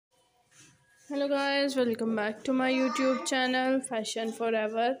Hello guys, welcome back to my YouTube channel Fashion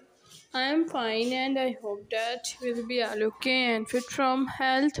Forever. I am fine and I hope that you will be all okay and fit from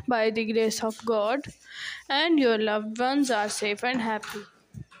health by the grace of God and your loved ones are safe and happy.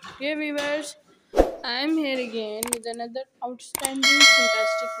 Hey viewers, I am here again with another outstanding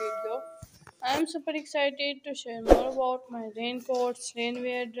fantastic video. I am super excited to share more about my raincoats,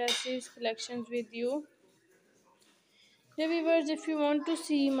 rainwear dresses collections with you. Hey viewers, if you want to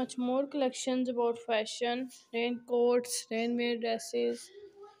see much more collections about fashion, raincoats, rainwear dresses,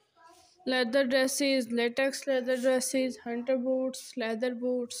 leather dresses, latex leather dresses, hunter boots, leather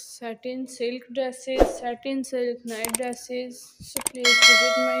boots, satin silk dresses, satin silk night dresses, so please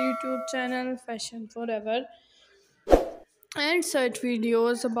visit my YouTube channel Fashion Forever and search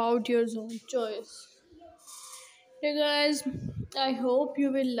videos about your own choice. Hey guys, I hope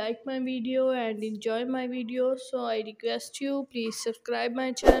you will like my video and enjoy my video. So I request you please subscribe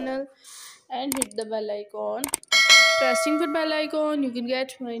my channel and hit the bell icon. Pressing the bell icon, you can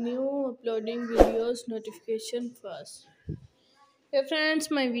get my new uploading videos notification first. Hey friends,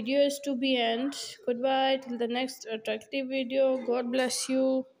 my video is to be end. Goodbye till the next attractive video. God bless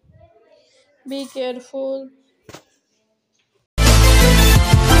you. Be careful.